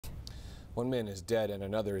One man is dead and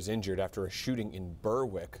another is injured after a shooting in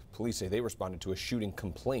Berwick. Police say they responded to a shooting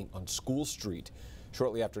complaint on School Street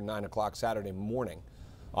shortly after 9 o'clock Saturday morning.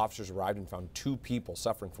 Officers arrived and found two people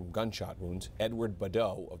suffering from gunshot wounds, Edward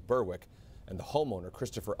Badeau of Berwick and the homeowner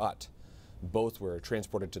Christopher Utt. Both were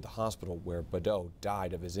transported to the hospital where Badeau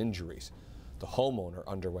died of his injuries. The homeowner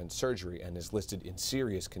underwent surgery and is listed in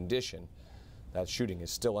serious condition. That shooting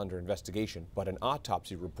is still under investigation, but an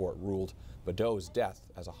autopsy report ruled Badeau's death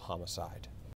as a homicide.